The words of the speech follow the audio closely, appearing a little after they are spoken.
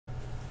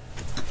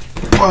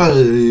What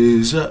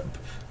is up,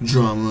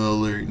 Drama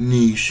Alert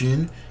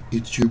Nation?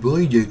 It's your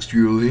boy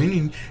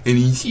DaxDay, and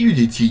he's here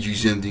to teach you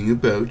something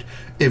about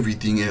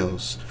everything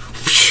else.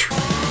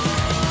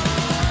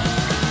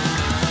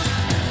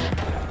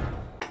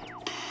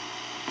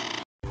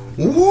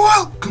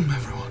 Welcome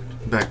everyone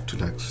back to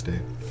DaxDay.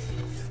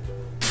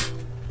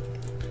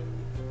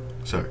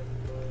 Sorry.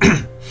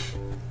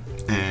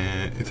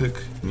 And it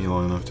took me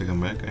long enough to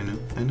come back. I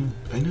know.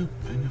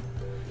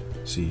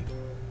 See,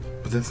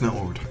 but that's not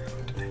what we're talking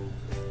about today.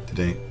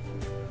 Today,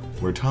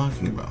 we're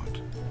talking about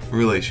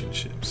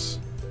relationships.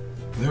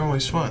 They're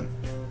always fun,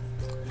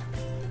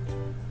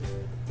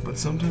 but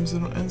sometimes they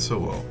don't end so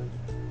well.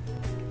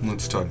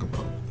 Let's talk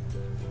about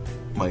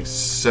my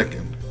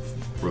second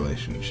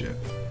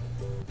relationship.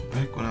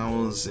 Back when I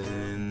was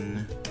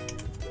in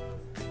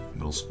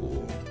middle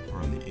school,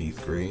 around the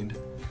 8th grade,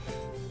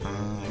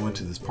 I went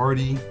to this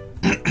party.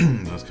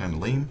 That was kind of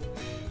lame,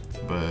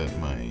 but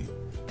my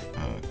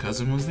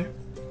cousin was there,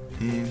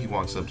 and he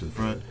walks up to the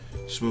front,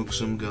 smokes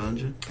some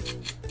ganja.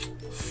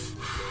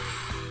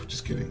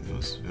 Just kidding, it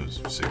was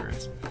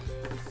cigarettes.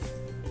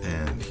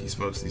 And he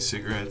smokes these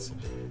cigarettes,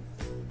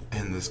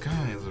 and this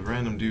guy, this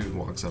random dude,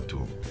 walks up to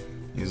him.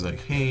 He's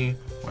like, "Hey,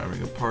 we're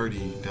having a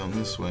party down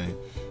this way,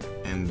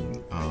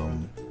 and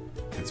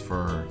it's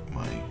for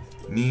my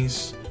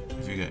niece.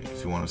 If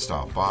you want to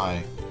stop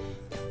by."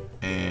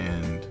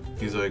 And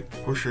he's like,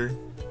 "For sure."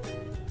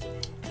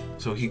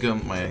 So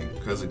my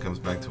cousin comes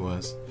back to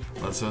us,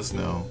 lets us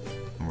know,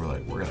 and we're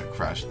like, we're gonna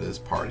crash this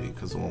party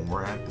because the one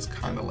we're at is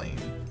kind of lame.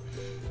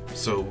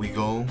 So we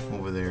go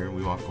over there,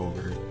 we walk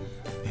over,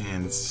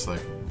 and it's just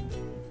like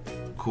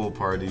a cool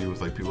party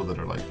with like people that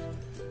are like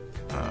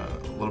a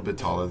little bit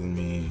taller than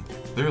me.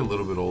 They're a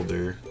little bit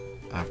older.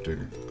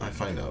 After I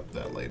find out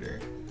that later,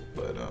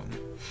 but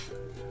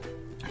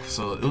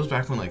so it was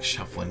back when like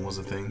shuffling was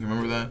a thing. You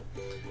remember that?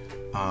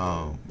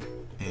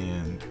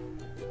 And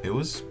it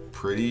was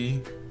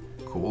pretty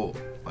cool.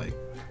 Like,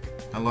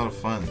 I had a lot of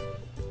fun.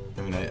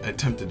 I mean, I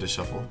attempted to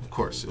shuffle. Of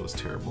course, it was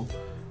terrible.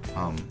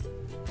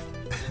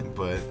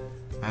 But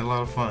I had a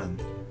lot of fun.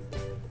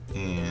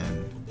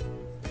 And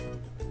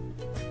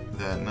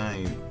that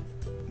night,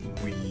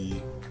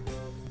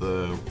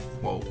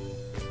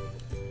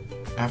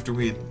 after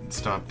we had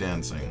stopped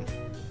dancing,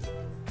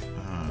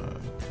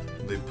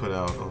 they put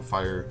out a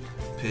fire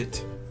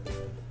pit,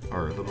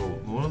 or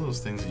one of those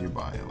things that you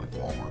buy at like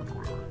Walmart or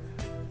whatever.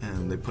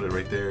 And they put it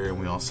right there, and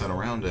we all sat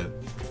around it.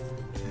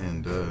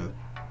 And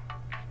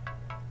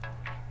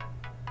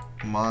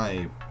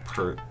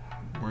we're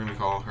gonna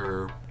call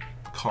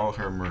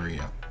her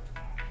Maria.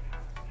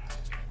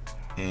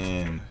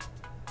 And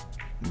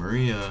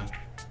Maria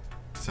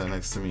sat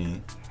next to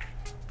me,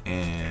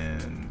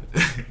 and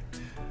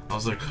I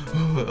was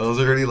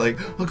already like,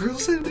 a girl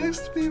sat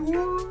next to me,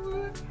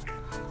 what?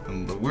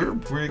 And we're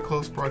pretty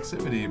close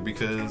proximity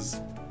because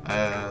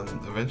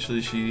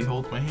eventually she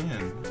holds my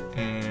hand,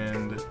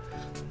 and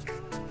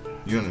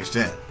you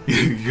understand.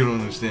 You don't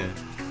understand.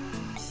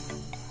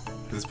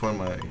 At this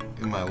point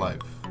in my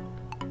life,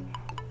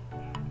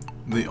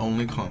 the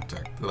only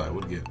contact that I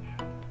would get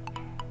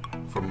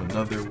from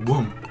another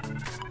woman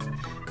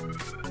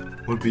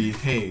would be,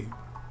 "Hey,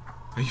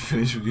 are you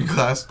finished with your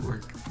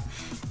classwork?"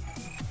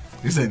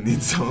 Because I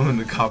need someone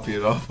to copy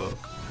it off of.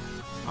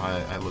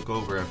 I look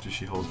over after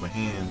she holds my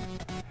hand,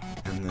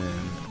 and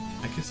then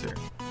I kiss her.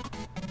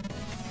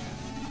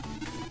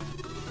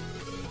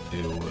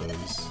 It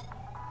was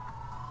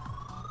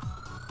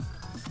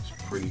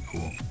pretty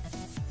cool.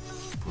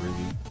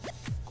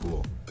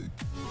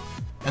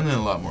 And then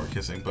a lot more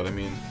kissing, but I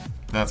mean,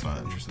 that's not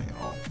interesting at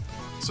all.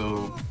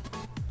 So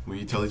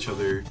we tell each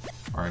other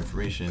our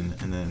information,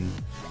 and then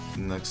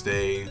the next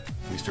day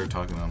we start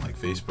talking on like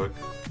Facebook.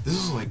 This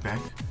is like back,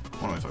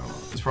 what am I talking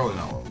about? It's probably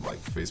not when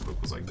like Facebook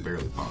was like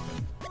barely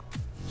popping.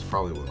 It's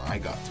probably when I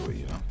got to it,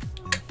 you know.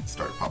 It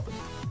started popping.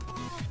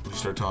 We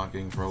start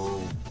talking for a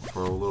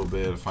little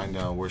bit to find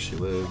out where she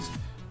lives,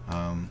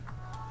 and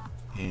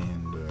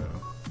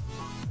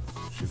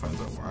she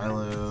finds out where I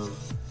live,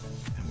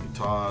 and we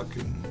talk,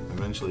 and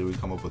eventually we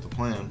come up with a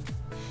plan,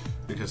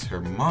 because her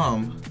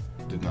mom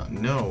did not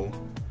know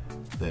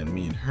that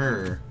me and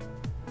her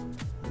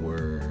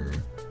were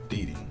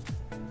dating,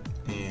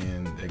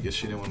 and I guess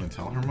she didn't want to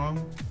tell her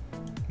mom,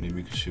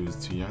 maybe because she was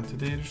too young to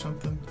date or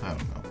something. I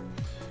don't know.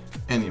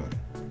 Anyway,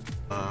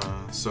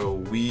 so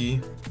we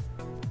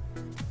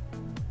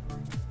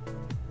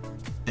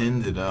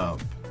ended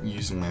up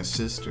using my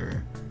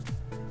sister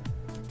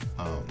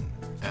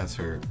as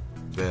her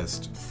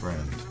best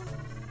friend,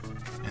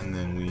 and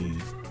then we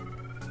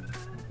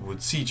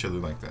would see each other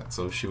like that.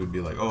 So she would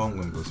be like, "Oh, I'm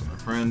gonna go see my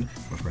friend's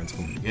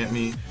coming to get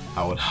me."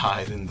 I would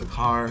hide in the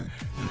car,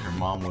 and her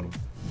mom would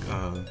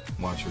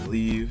watch her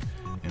leave,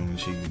 and when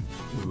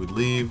we would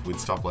leave, we'd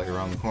stop like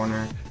around the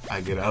corner.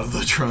 I'd get out of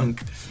the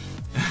trunk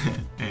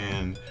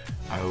and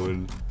I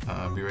would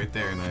be right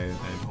there, and I'd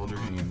hold her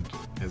hand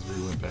as we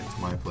went back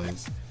to my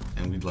place,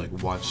 and we'd like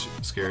watch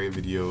scary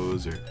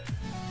videos or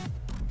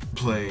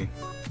play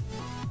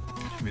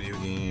video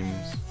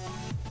games.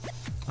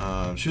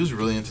 She was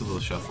really into the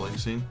shuffling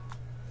scene.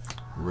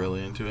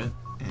 really into it,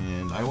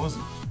 and I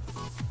wasn't.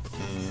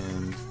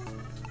 And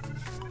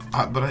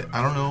but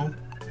I don't know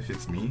if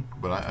it's me,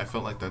 but I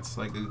felt like that's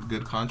like a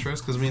good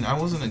contrast, because I mean, I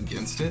wasn't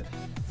against it.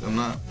 I'm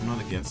not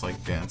against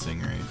like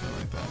dancing or anything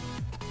like that.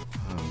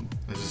 I don't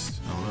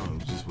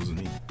know, it just wasn't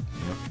me,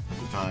 you know. At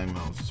the time,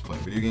 I was just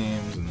playing video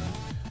games, and then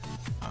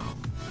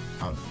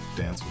I'd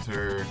dance with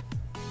her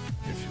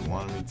if she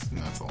wanted me to.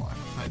 No, that's a lie.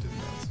 I didn't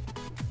dance.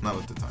 Not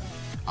at the time.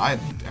 I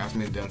asked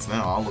me to dance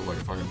now, I'll look like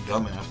a fucking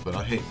dumbass, but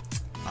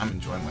I'm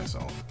enjoying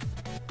myself.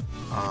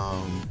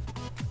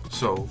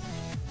 So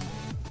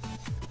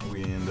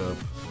we end up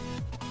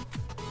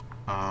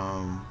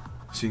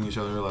seeing each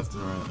other left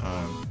and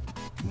right,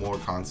 more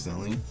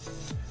constantly,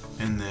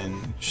 and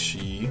then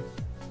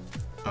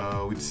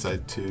we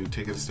decided to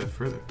take it a step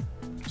further.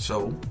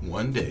 So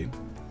one day,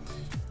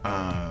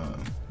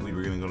 we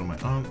were gonna go to my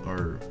aunt,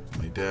 or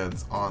my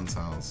dad's aunt's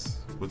house,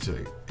 which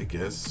I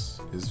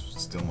guess is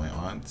still my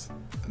aunt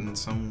in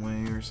some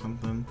way or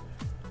something.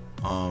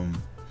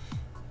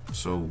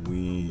 So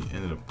we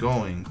ended up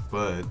going,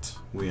 but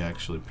we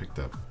actually picked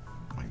up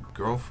my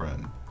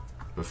girlfriend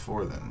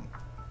before then.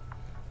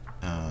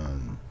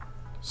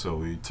 So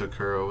we took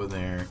her over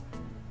there,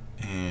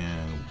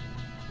 and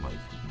like,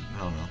 I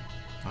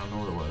don't know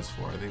what it was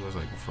for. I think it was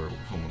like for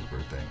someone's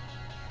birthday,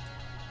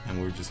 and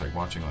we were just like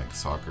watching like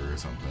soccer or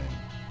something.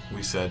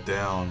 We sat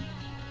down,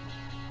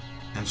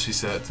 and she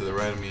sat to the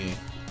right of me,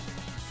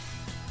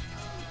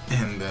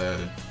 and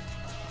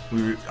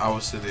I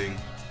was sitting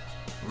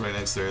right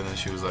next to her, and then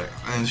she was like,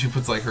 and she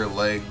puts like her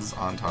legs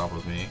on top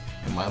of me,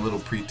 and my little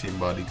preteen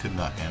body could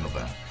not handle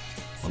that.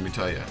 Let me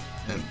tell you,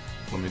 and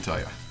let me tell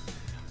you,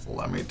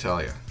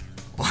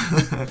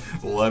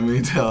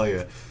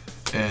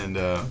 and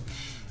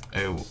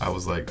I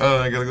was like, oh,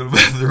 I gotta go to the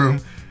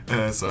bathroom,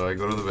 so I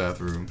go to the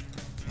bathroom,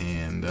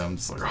 and I'm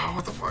just like, oh,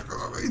 what the fuck,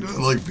 you know,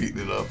 like beating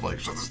it up, like,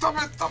 stop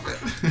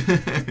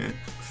it,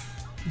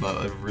 not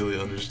like, really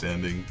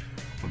understanding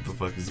what the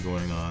fuck is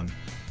going on.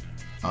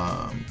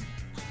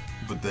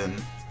 But then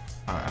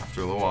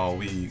after a little while,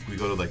 we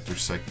go to like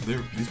these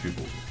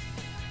people,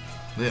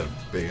 they had a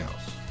big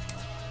house.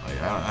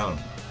 Like, I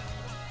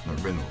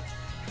never been to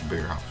a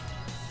bigger house.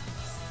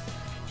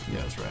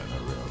 Yeah, that's right, I've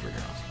never been to a bigger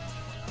house.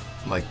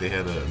 Like, they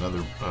had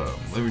another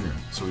living room,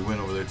 so we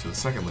went over there to the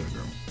second living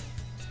room,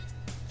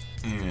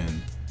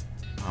 and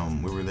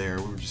we were there,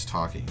 we were just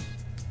talking,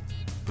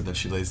 but then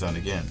she lays down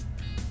again,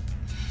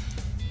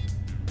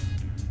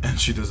 and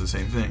she does the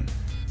same thing,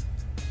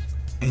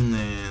 and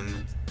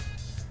then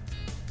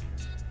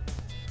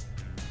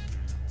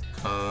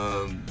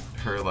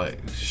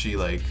she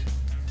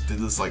did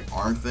this like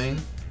arm thing,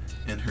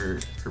 and her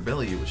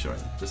belly was showing,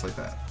 just like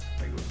that,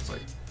 like it was just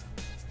like,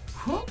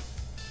 whoop.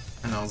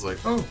 And I was like,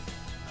 oh,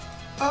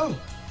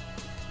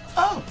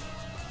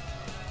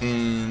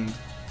 and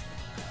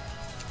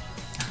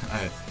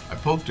I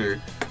poked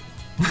her,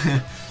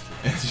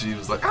 and she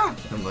was like, ah,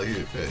 and like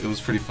it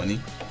was pretty funny.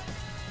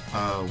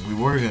 We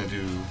were gonna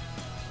do,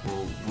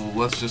 well,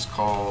 let's just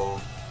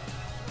call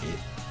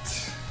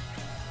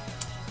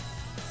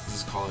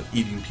it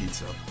eating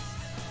pizza,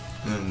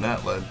 and then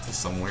that led to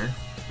somewhere,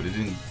 but it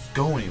didn't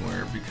go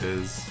anywhere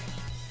because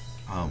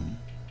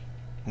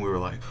we were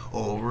like,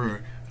 oh, we're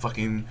gonna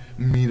fucking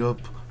meet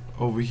up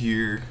over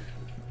here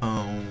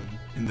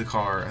in the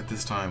car at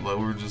this time. Like,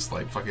 we were just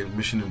like fucking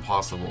Mission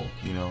Impossible,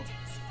 you know,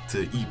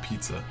 to eat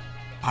pizza.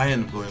 I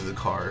ended up going to the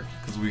car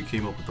because we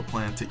came up with the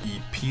plan to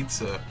eat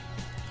pizza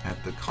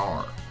at the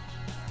car.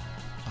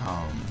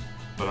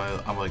 But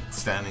I'm like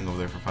standing over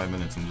there for 5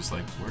 minutes. I'm just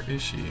like, where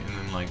is she? And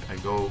then like I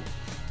go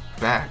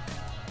back.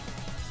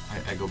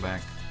 I go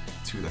back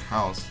to the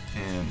house,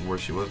 and where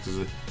she was, because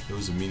it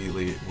was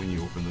immediately when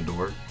you open the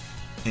door,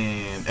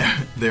 and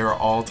they were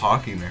all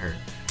talking to her.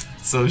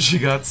 So she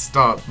got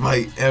stopped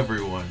by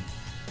everyone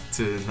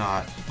to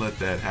not let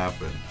that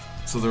happen.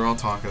 So they're all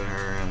talking to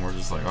her, and we're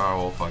just like, oh,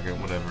 well, fuck it,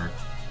 whatever.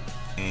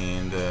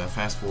 And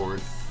fast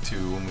forward to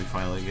when we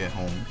finally get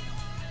home.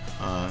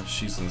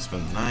 She's gonna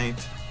spend the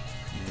night,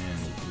 and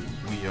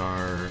we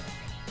are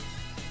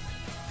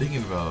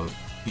thinking about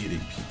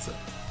eating pizza.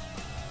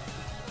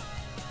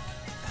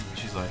 And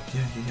she's like,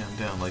 yeah, I'm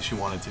down. Like, she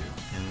wanted to,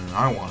 and then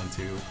I wanted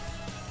to.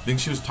 I think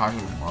she was talking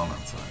to my mom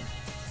outside.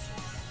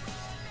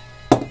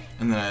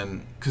 And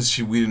then, cause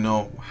we didn't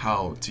know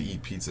how to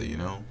eat pizza, you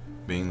know,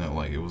 being that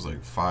like it was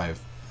like 5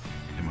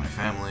 in my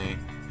family,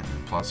 and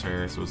then plus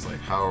her, so it's like,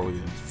 how are we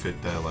gonna fit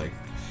that? Like,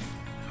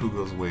 who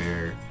goes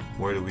where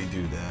do we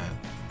do that?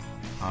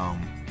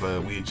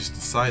 But we just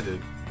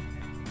decided,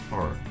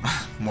 or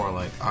more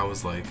like, I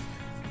was like,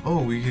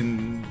 oh, we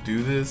can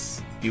do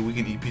this. Yeah, we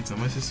can eat pizza in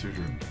my sister's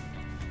room.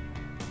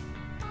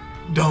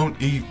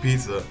 Don't eat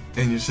pizza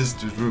in your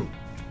sister's room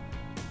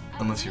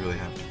unless you really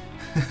have to.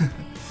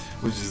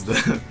 Which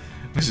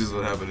is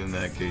what happened in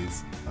that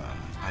case.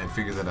 I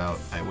figured that out.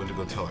 I went to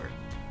go tell her,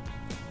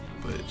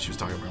 but she was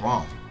talking to my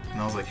mom,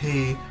 and I was like,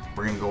 hey,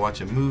 we're gonna go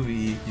watch a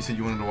movie. You said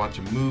you wanted to watch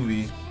a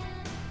movie,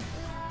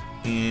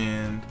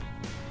 and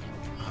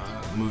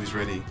the movie's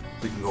ready.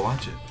 We can go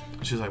watch it.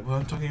 She's like, well,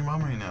 I'm talking to your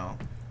mom right now.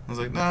 I was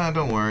like, nah,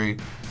 don't worry.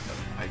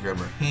 I grab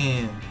her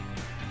hand,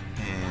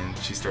 and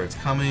she starts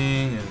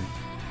coming, and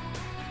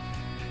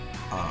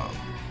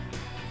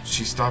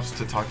she stops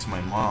to talk to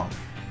my mom.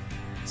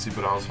 See,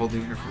 but I was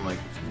holding her from like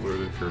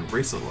where her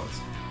bracelet was.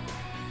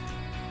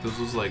 This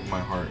was like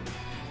my heart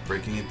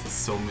breaking into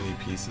so many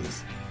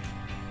pieces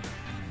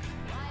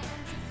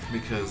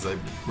because I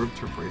ripped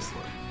her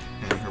bracelet,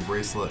 and her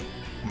bracelet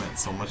meant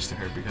so much to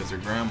her because her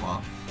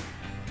grandma,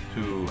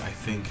 who I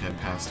think had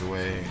passed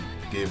away,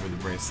 gave her the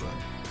bracelet.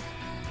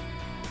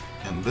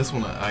 And this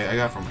one I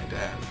got from my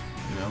dad,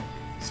 you know?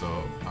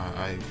 So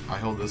I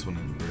hold this one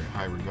in very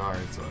high regard,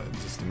 so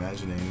just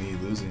imagining me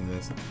losing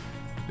this,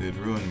 it would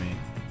ruin me.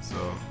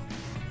 So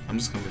I'm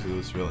just coming to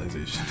this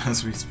realization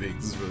as we speak.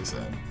 This is really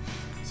sad.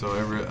 So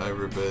I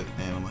rip it,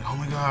 and I'm like, oh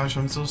my gosh,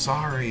 I'm so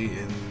sorry.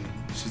 And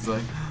she's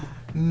like,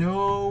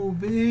 no,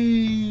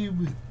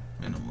 babe.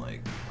 And I'm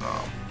like,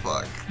 oh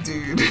fuck,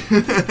 dude.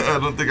 I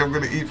don't think I'm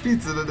gonna eat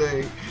pizza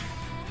today.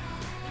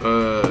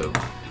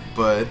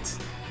 But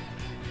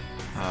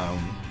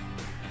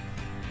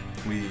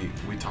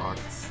we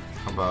talked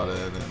about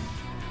it, and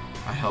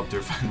I helped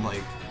her find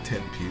like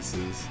 10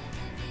 pieces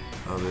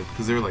of it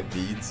because they were like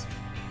beads.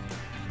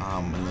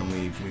 And then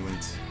we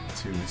went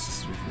to my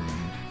sister's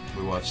room.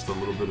 We watched a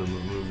little bit of a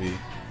movie,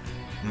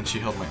 and then she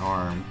held my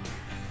arm.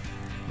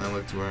 And I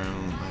looked at her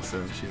and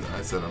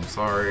I said I'm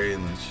sorry,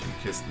 and then she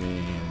kissed me,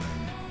 and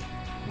then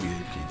we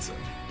ate pizza.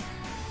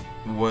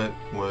 What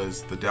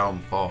was the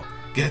downfall?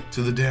 Get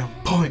to the damn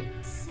point!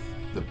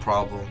 The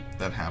problem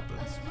that happened.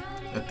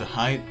 At the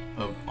height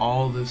of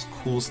all this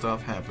cool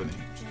stuff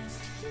happening,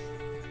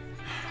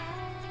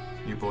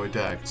 your boy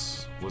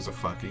Dax was a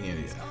fucking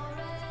idiot.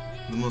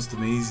 The most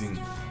amazing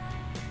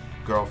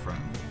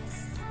girlfriend.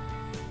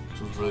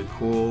 She was really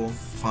cool,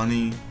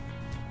 funny,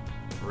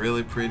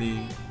 really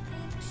pretty.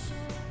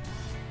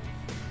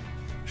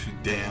 She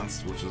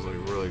danced, which was like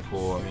really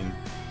cool. I mean,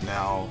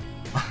 now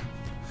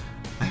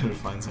I had to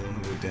find someone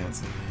who would dance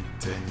to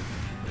anything.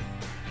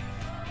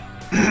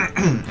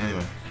 But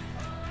anyway,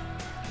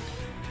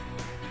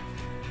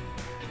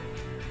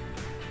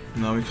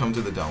 now we come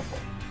to the downfall.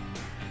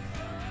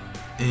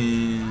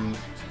 And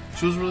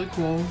she was really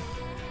cool,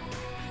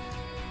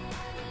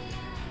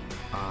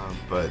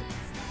 but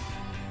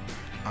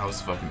I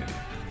was a fucking idiot.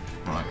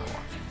 I'm not gonna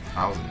lie.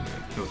 I was an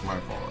idiot. It was my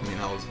fault. I mean,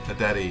 I was at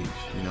that age,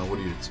 you know, what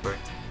do you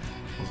expect?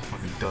 I was a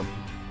fucking dummy.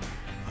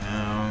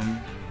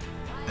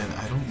 And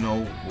I don't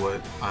know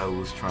what I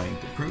was trying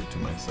to prove to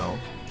myself,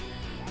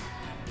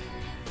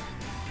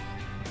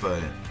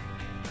 but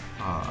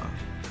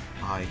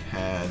I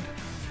had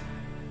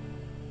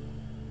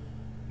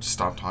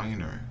stopped talking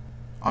to her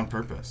on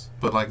purpose,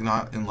 but like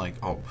not in like,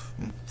 oh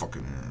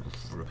fucking.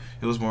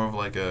 It was more of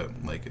like a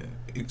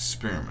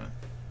experiment.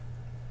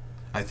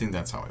 I think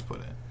that's how I put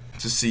it.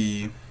 To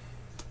see,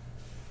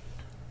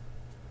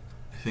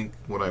 I think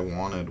what I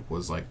wanted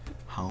was like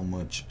how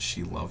much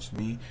she loves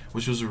me,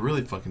 which was a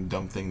really fucking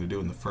dumb thing to do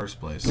in the first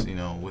place. You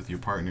know, with your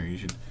partner, you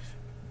should,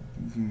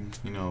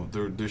 you know,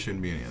 there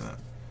shouldn't be any of that.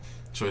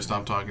 So I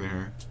stopped talking to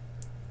her,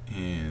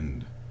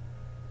 and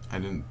I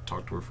didn't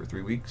talk to her for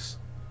 3 weeks.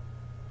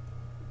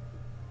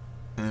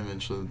 And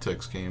eventually the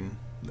text came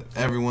that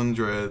everyone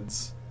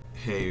dreads,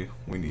 hey,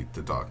 we need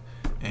to talk.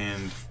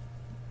 And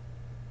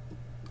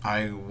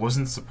I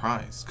wasn't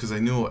surprised, because I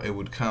knew it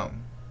would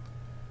come,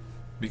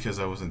 because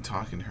I wasn't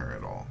talking to her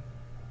at all.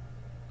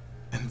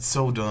 And it's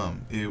so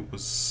dumb.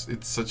 It's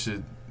such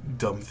a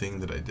dumb thing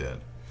that I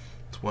did.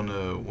 It's one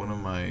of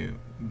my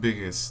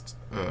biggest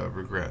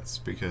regrets,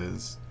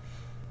 because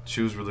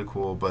she was really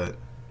cool, but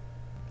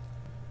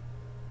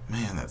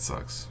man, that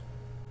sucks.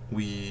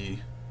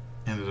 We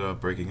ended up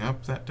breaking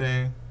up that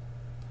day,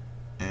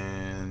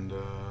 and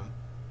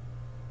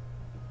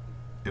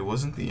it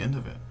wasn't the end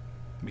of it,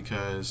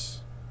 because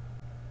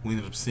we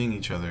ended up seeing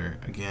each other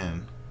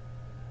again,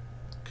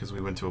 because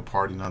we went to a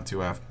party not too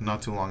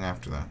long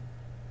after that,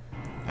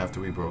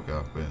 after we broke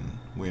up, and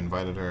we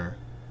invited her,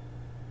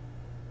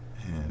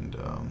 and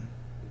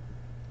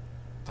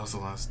that was the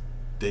last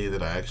day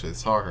that I actually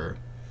saw her,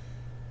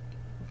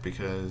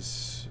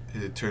 because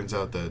it turns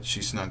out that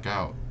she snuck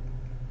out.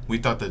 We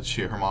thought that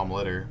her mom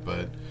let her,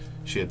 but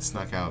she had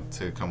snuck out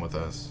to come with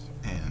us,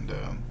 and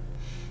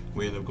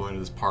we ended up going to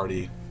this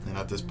party. And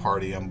at this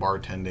party, I'm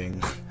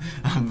bartending.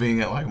 I'm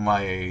being at like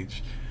my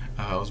age.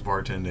 I was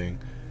bartending,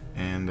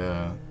 and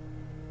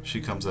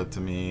she comes up to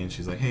me and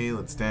she's like, "Hey,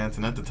 let's dance."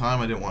 And at the time,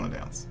 I didn't want to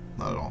dance,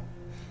 not at all.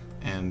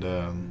 And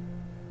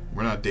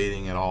we're not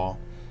dating at all,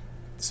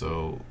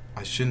 so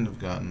I shouldn't have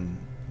gotten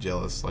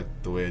jealous like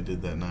the way I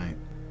did that night.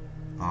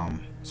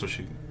 So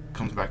she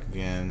comes back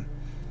again,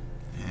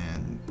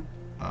 and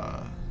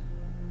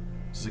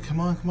she's like, come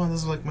on,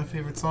 this is like my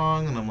favorite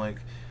song. And I'm like,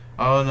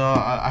 oh no,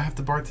 I have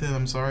to bartend,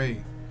 I'm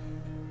sorry.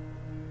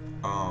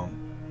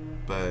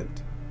 But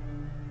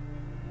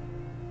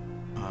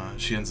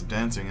she ends up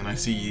dancing, and I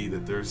see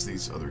that there's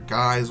these other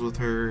guys with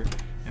her,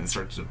 and it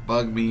starts to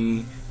bug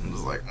me. I'm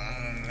just like,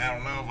 I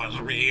don't know if I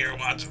should be here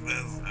watching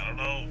this, I don't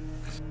know.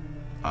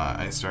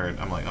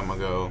 I'm like, I'm gonna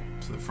go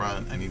to the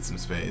front. I need some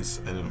space.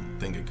 I don't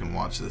think I can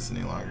watch this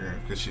any longer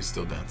because she's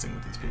still dancing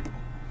with these people.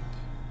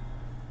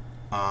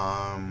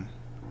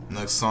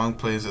 Next song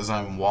plays as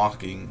I'm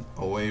walking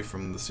away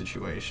from the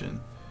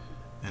situation,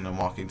 and I'm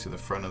walking to the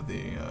front of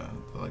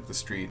the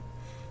street,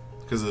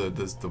 because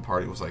the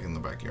party was like in the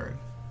backyard.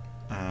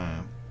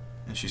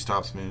 And she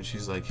stops me and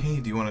she's like, "Hey,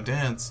 do you want to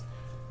dance?"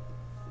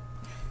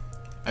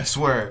 I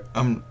swear,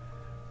 I'm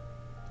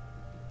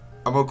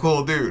a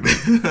cool dude.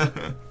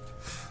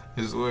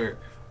 I swear.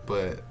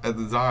 But at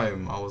the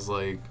time, I was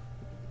like,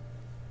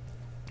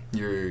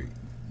 you're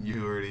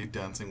already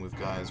dancing with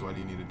guys, why do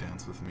you need to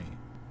dance with me?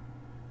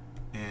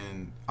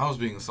 And I was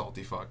being a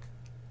salty fuck.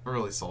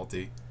 Really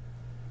salty.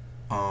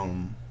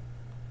 And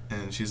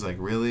she's like,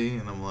 "Really?"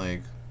 And I'm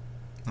like,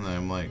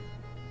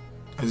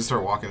 I just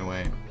start walking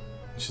away.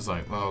 And she's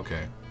like, "Oh,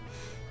 okay."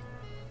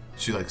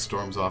 She like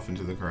storms off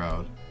into the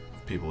crowd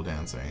of people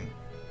dancing.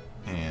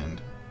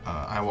 And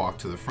I walk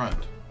to the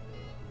front.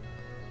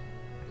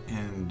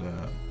 And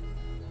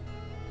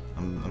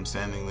I'm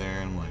standing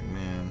there and I'm like,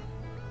 man,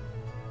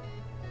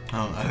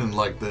 I didn't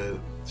like that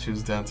she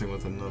was dancing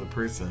with another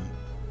person.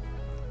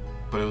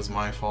 But it was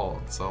my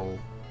fault, so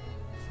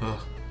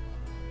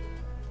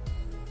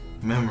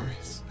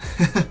memories.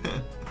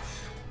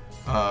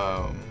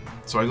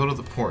 So I go to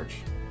the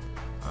porch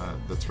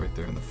that's right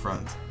there in the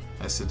front.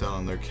 I sit down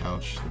on their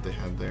couch that they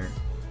had there,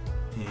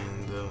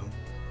 and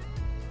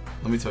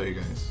let me tell you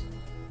guys,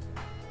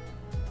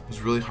 it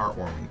was really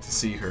heartwarming to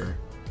see her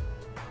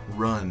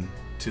run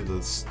through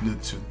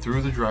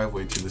the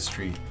driveway to the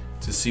street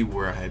to see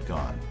where I had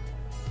gone,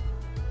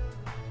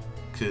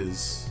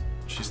 because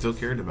she still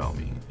cared about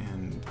me,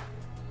 and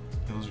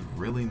it was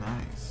really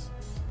nice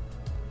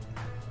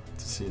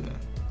to see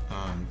that.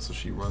 So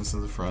she runs to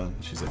the front.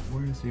 She's like,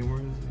 "Where is he? Where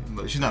is he?"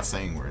 But she's not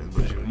saying where,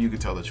 but you could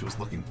tell that she was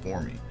looking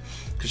for me,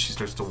 because she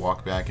starts to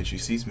walk back and she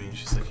sees me and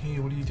she's like, "Hey,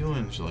 what are you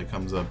doing?" She like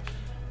comes up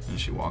and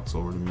she walks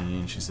over to me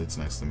and she sits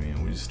next to me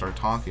and we just start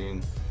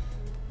talking.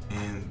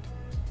 And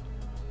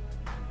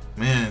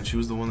man, she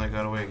was the one that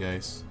got away,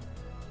 guys.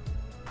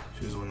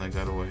 She was the one that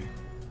got away,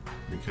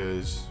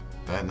 because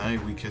that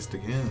night we kissed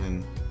again,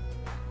 and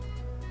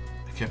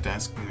I kept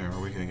asking her, "Are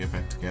we gonna get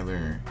back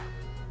together?"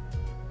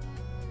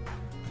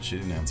 And she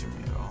didn't answer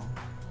me at all.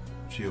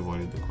 She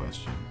avoided the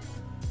question.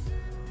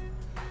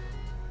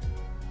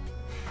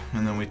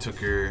 And then we took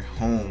her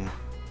home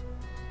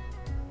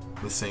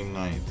the same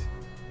night.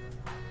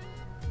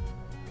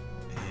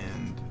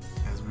 And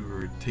as we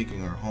were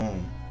taking her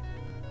home,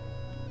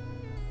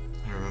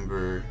 I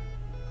remember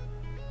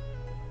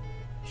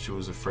she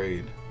was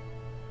afraid,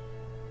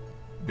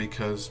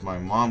 because my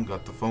mom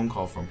got the phone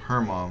call from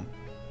her mom,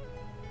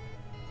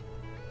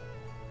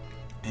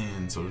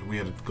 and so we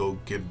had to go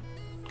give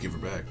her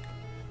back.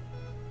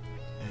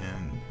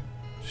 And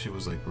she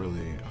was like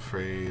really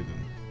afraid,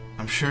 and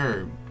I'm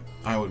sure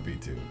I would be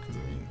too, because I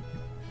mean,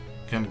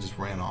 kind of just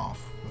ran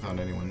off without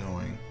anyone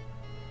knowing.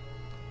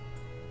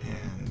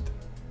 And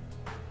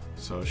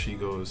so she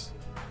goes,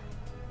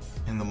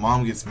 and the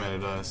mom gets mad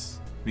at us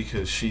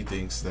because she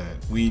thinks that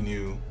we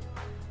knew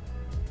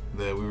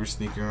that we were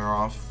sneaking her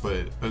off,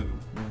 but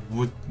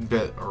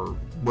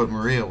what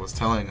Maria was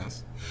telling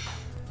us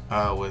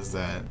was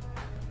that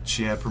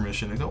she had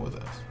permission to go with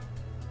us,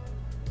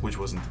 which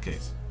wasn't the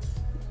case.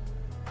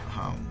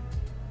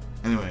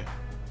 Anyway,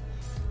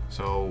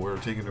 so we're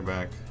taking her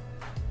back,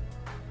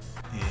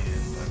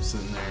 and I'm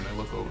sitting there and I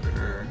look over to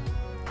her.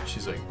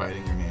 She's like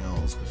biting her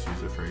nails because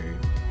she's afraid,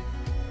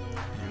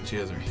 and she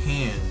has her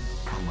hand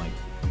on like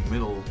the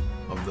middle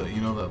of the,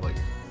 you know, that like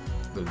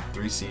the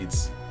 3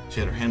 seats. She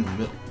had her hand in the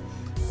middle,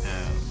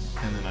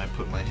 and then I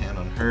put my hand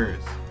on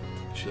hers.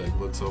 She like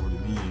looks over to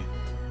me,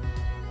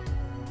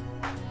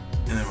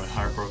 and then my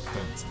heart broke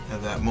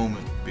at that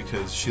moment,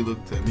 because she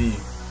looked at me,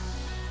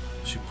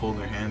 she pulled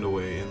her hand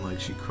away, and like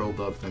she curled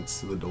up next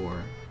to the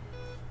door.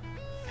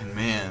 And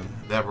man,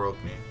 that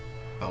broke me.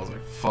 I was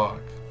like,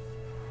 fuck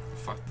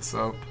this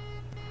up.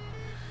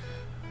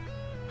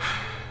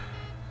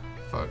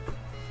 Fuck.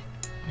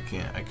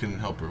 I couldn't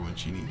help her when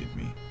she needed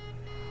me.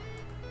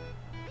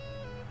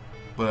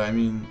 But I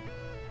mean,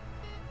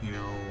 you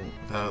know,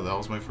 that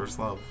was my first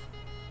love.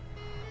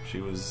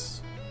 She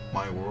was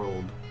my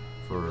world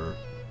for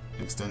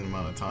an extended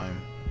amount of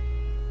time.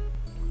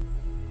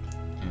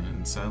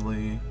 And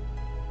sadly,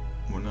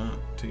 we're not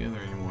together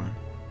anymore.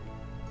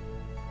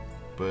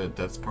 But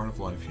that's part of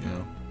life, you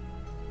know.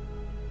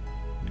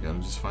 You gotta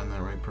just find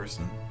that right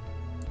person.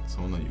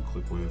 Someone that you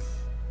click with,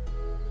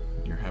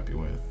 you're happy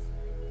with.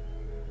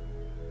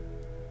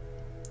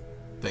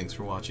 Thanks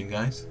for watching,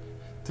 guys.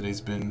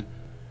 Today's been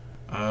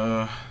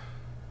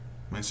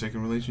my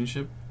second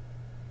relationship,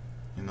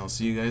 and I'll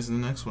see you guys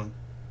in the next one.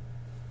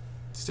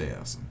 Stay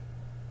awesome.